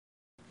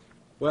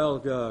Well,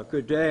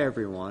 good day,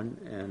 everyone,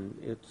 and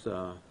it's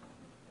a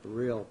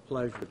real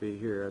pleasure to be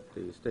here at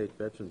the State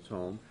Veterans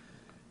Home.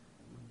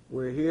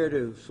 We're here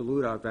to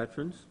salute our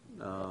veterans.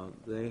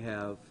 They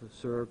have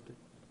served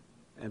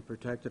and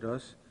protected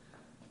us,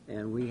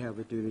 and we have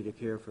a duty to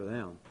care for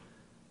them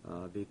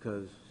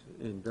because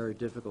in very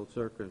difficult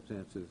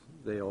circumstances,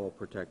 they all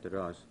protected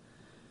us.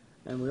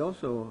 And we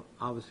also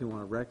obviously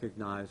want to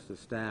recognize the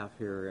staff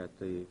here at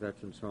the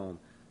Veterans Home.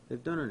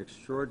 They've done an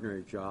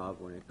extraordinary job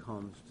when it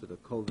comes to the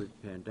COVID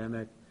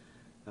pandemic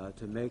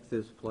to make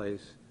this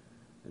place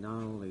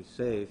not only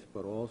safe,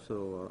 but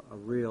also a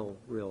real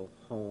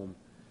home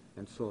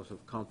and source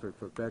of comfort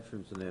for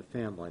veterans and their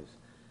families.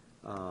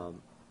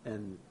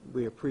 And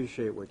we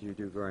appreciate what you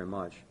do very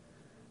much.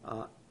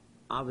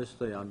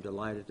 Obviously, I'm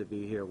delighted to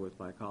be here with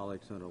my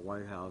colleague, Senator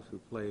Whitehouse, who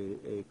played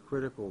a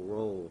critical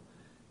role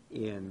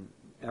in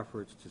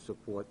efforts to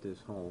support this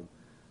home.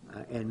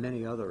 And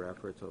many other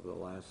efforts over the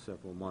last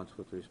several months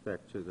with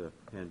respect to the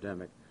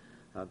pandemic.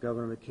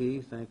 Governor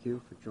McKee, thank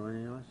you for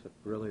joining us. I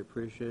really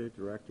appreciate it.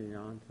 Director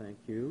Yan, thank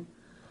you.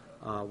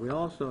 We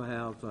also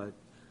have an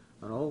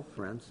old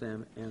friend,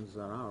 Sam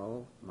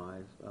Anzararo,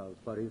 my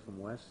buddy from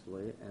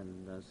Wesley,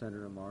 and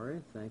Senator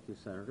Murray. Thank you,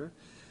 Senator,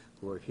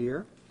 who are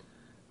here.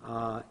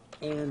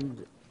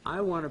 And I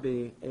want to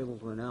be able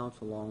to announce,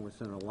 along with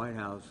Senator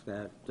Whitehouse,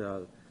 that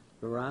the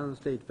Rhode Island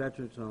State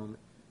Veterans Home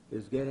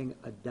is getting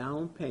a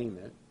down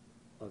payment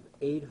of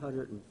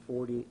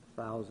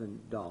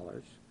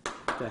 $840,000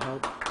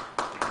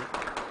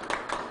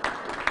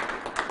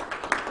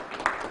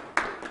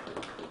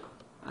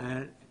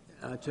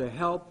 to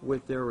help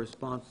with their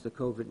response to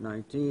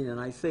COVID-19. And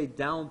I say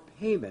down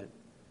payment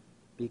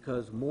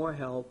because more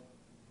help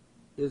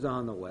is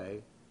on the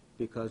way,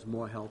 because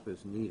more help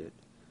is needed.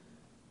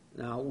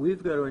 Now,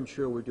 we've got to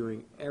ensure we're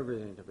doing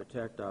everything to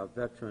protect our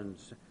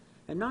veterans,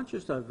 and not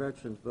just our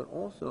veterans, but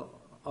also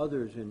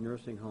others in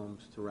nursing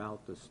homes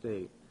throughout the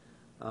state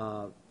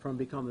from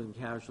becoming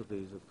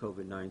casualties of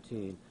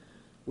COVID-19.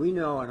 We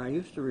know, and I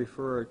used to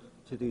refer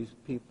to these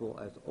people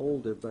as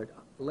older, but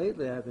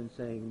lately I've been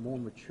saying more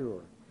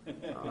mature.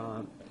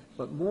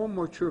 But more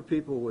mature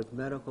people with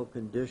medical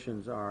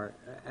conditions are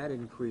at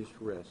increased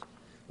risk.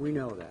 We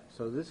know that.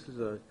 So this is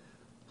a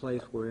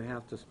place where we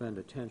have to spend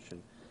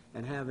attention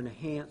and have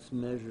enhanced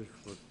measures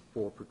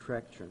for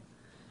protection.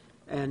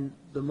 And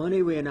the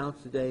money we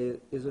announced today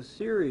is a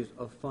series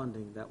of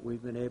funding that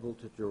we've been able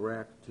to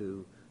direct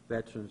to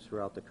veterans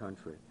throughout the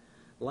country.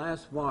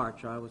 Last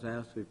March, I was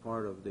asked to be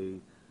part of the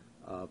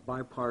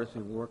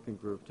bipartisan working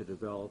group to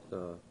develop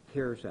the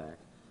CARES Act.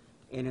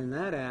 And in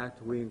that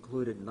act, we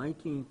included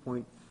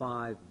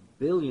 $19.5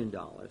 billion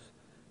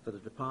for the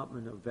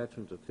Department of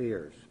Veterans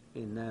Affairs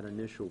in that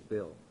initial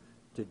bill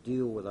to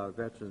deal with our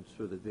veterans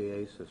through the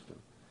VA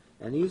system.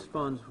 And these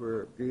funds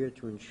were geared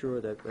to ensure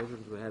that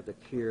veterans would have the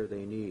care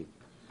they need.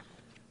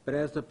 But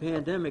as the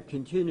pandemic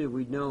continued,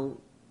 we knew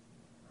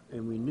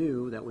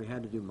that we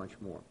had to do much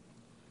more.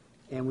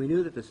 And we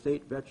knew that the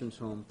state veterans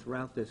home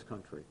throughout this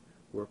country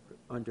were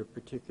under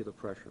particular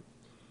pressure.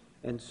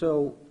 And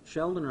so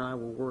Sheldon and I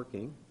were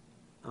working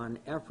on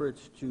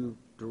efforts to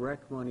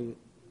direct money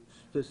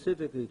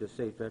specifically to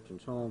state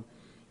veterans home.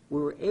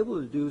 We were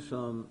able to do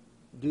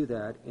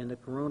that in the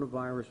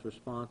Coronavirus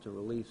Response and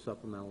Relief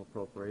Supplemental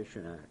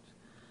Appropriation Act.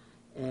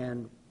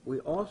 And we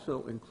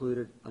also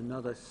included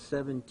another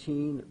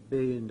 $17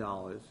 billion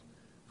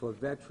for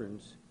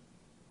veterans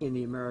in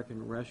the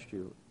American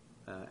Rescue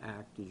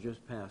Act that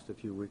just passed a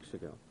few weeks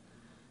ago.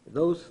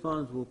 Those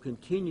funds will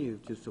continue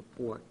to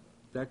support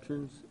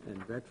veterans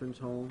and veterans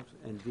homes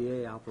and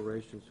VA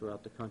operations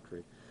throughout the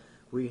country.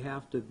 We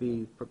have to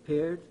be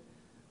prepared,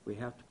 we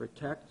have to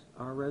protect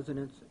our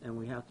residents, and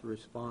we have to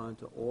respond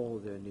to all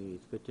of their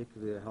needs,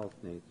 particularly their health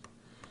needs.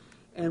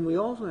 And we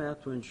also have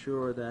to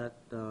ensure that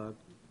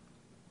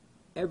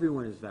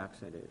everyone is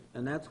vaccinated.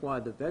 And that's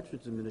why the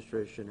Veterans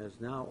Administration has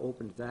now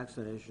opened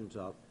vaccinations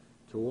up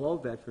to all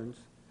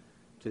veterans,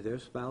 to their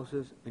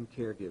spouses and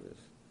caregivers.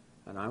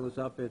 And I was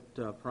up at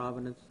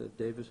Providence at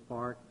Davis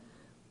Park,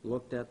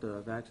 looked at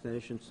the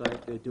vaccination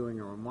site. They're doing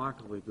a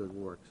remarkably good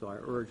work. So I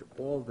urge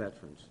all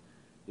veterans,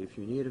 if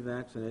you need a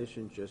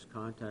vaccination, just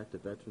contact the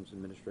Veterans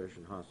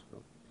Administration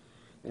Hospital.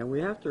 And we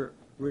have to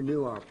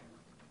renew our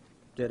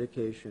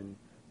dedication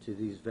to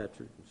these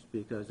veterans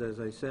because, as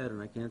I said,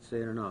 and I can't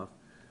say it enough,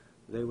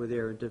 they were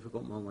there in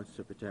difficult moments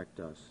to protect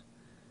us.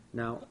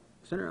 Now,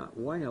 Senator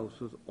Whitehouse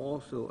was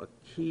also a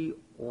key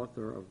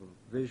author of a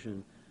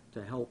vision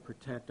to help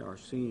protect our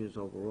seniors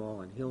overall,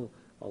 and he'll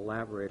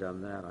elaborate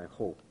on that, I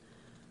hope.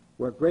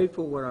 We're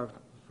grateful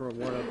for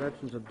what our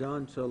veterans have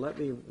done, so let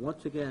me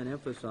once again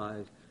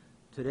emphasize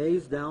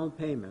today's down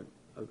payment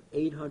of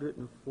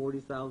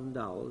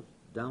 $840,000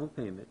 down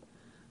payment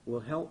will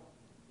help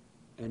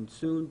and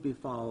soon be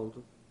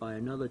followed by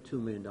another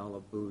 $2 million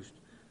boost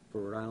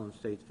for Rhode Island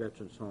State's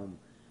Veterans Home,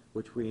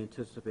 which we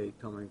anticipate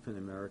coming from the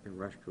American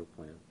Rescue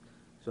Plan.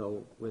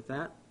 So with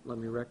that, let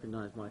me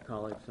recognize my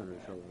colleague, Senator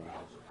Sheldon.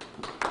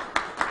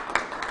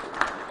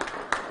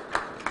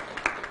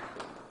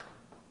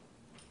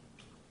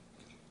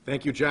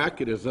 Thank you,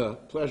 Jack. It is a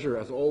pleasure,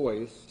 as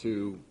always,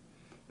 to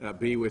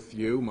be with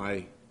you,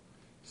 my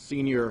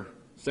senior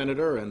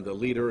senator and the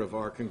leader of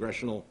our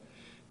congressional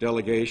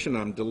delegation.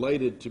 I'm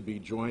delighted to be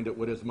joined at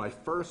what is my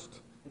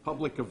first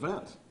public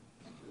event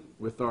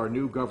with our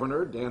new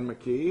governor, Dan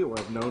McKee, who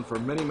I've known for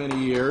many,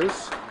 many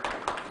years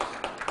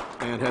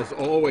and has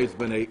always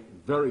been a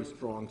very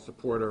strong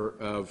supporter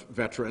of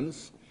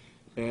veterans,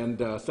 and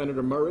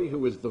Senator Murray,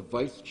 who is the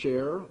vice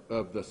chair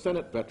of the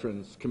Senate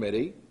Veterans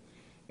Committee,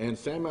 and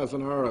Sam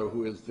Azzanaro,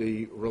 who is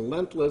the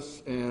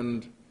relentless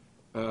and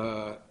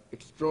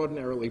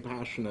extraordinarily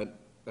passionate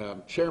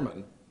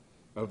chairman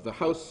of the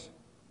House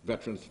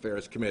Veterans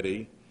Affairs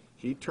Committee.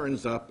 He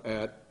turns up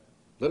at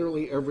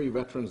literally every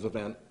veterans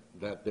event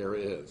that there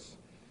is.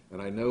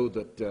 And I know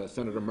that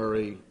Senator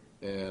Murray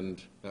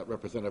and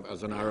Representative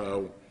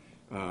Azzanaro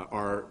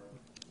are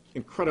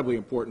incredibly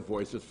important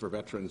voices for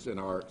veterans in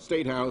our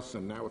State House,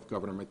 and now with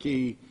Governor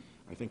McKee,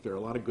 I think there are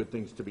a lot of good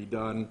things to be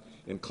done,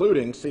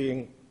 including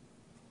seeing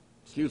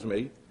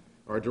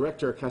our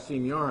director,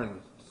 Kasim Yarn,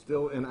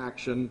 still in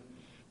action,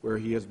 where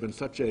he has been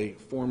such a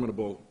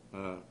formidable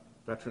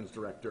veterans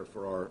director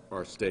for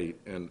our state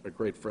and a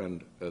great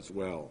friend as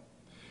well.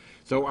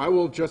 So I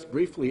will just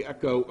briefly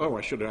echo,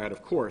 I should add,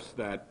 of course,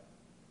 that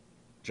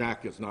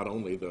Jack is not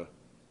only the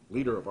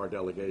leader of our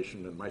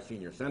delegation and my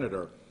senior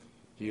senator,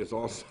 he is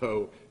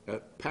also a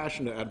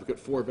passionate advocate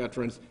for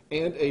veterans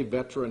and a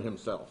veteran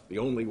himself, the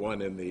only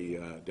one in the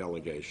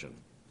delegation.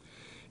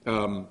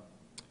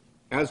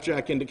 As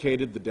Jack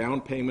indicated, the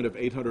down payment of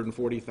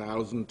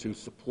 $840,000 to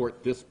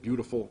support this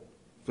beautiful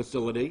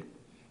facility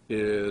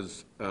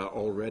is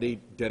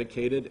already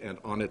dedicated and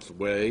on its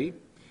way.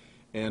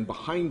 And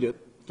behind it,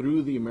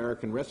 through the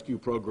American Rescue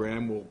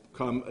Program, will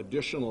come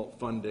additional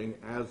funding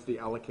as the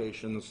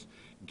allocations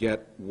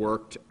get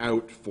worked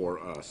out for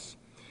us.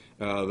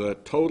 The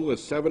total is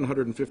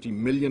 $750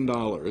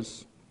 million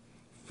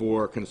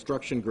for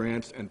construction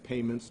grants and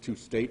payments to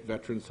state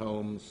veterans'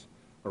 homes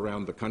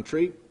around the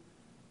country,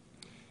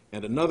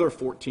 and another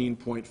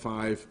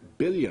 $14.5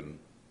 billion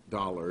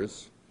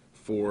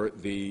for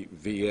the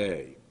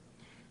VA.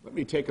 Let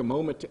me take a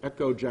moment to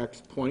echo Jack's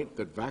point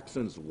that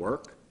vaccines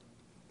work.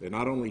 They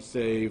not only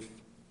save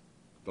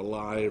the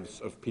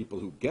lives of people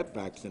who get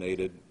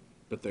vaccinated,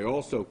 but they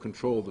also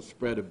control the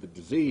spread of the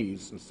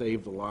disease and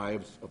save the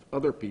lives of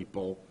other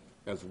people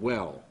as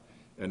well.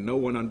 And no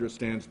one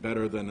understands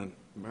better than an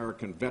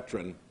American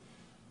veteran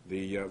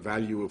the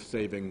value of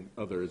saving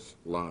others'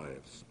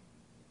 lives.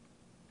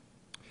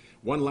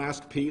 One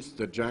last piece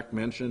that Jack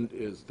mentioned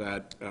is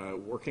that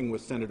working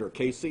with Senator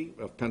Casey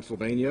of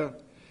Pennsylvania,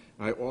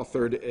 I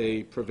authored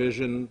a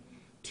provision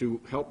to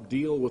help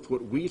deal with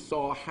what we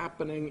saw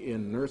happening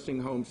in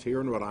nursing homes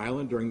here in Rhode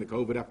Island during the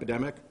COVID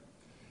epidemic.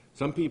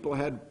 Some people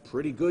had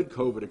pretty good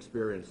COVID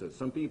experiences.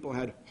 Some people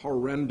had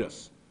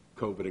horrendous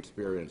COVID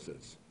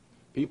experiences.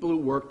 People who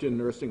worked in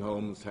nursing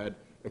homes had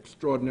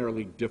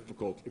extraordinarily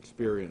difficult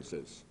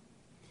experiences.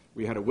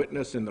 We had a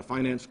witness in the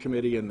Finance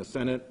Committee in the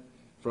Senate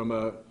from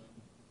a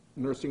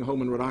nursing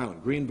home in Rhode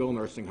Island, Greenville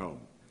Nursing Home.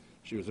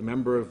 She was a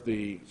member of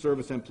the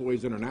Service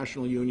Employees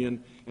International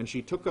Union, and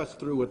she took us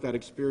through what that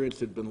experience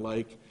had been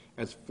like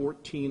as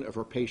 14 of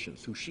her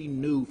patients, who she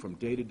knew from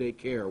day-to-day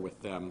care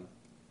with them,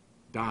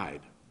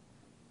 died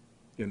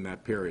in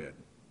that period.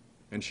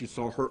 And she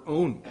saw her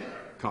own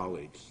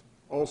colleagues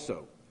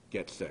also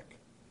get sick,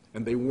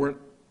 and they weren't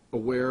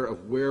aware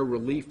of where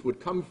relief would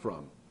come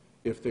from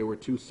if they were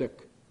too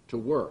sick to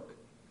work.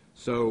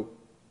 So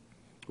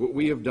what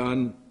we have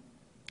done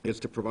is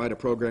to provide a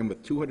program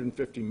with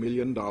 $250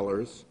 million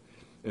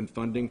in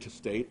funding to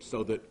states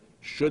so that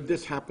should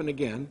this happen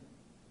again,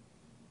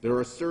 there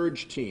are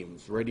surge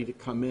teams ready to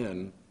come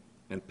in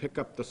and pick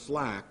up the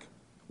slack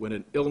when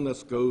an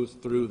illness goes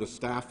through the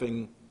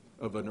staffing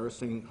of a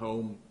nursing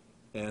home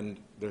and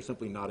they're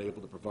simply not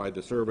able to provide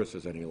the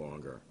services any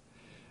longer.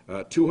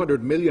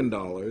 $200 million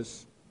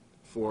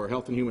for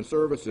Health and Human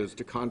Services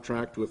to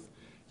contract with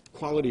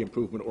quality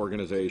improvement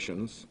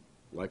organizations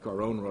like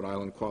our own Rhode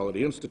Island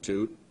Quality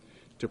Institute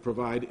to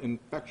provide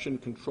infection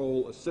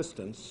control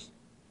assistance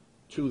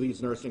to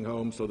these nursing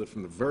homes so that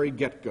from the very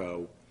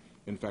get-go,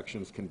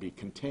 infections can be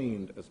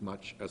contained as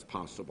much as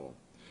possible.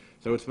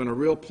 So it's been a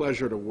real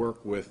pleasure to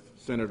work with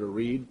Senator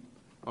Reed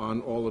on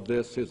all of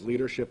this. His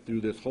leadership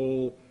through this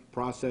whole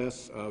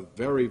process of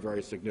very,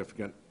 very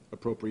significant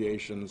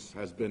appropriations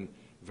has been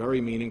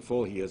very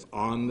meaningful. He is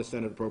on the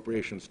Senate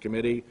Appropriations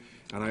Committee,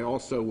 and I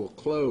also will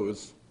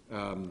close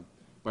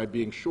by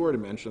being sure to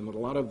mention that a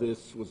lot of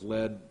this was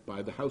led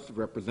by the House of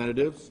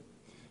Representatives.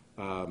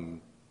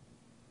 Jim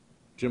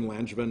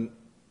Langevin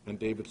and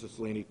David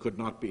Cicilline could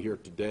not be here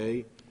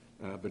today,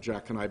 but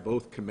Jack and I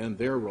both commend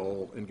their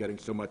role in getting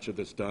so much of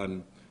this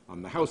done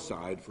on the House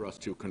side for us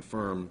to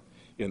confirm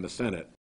in the Senate.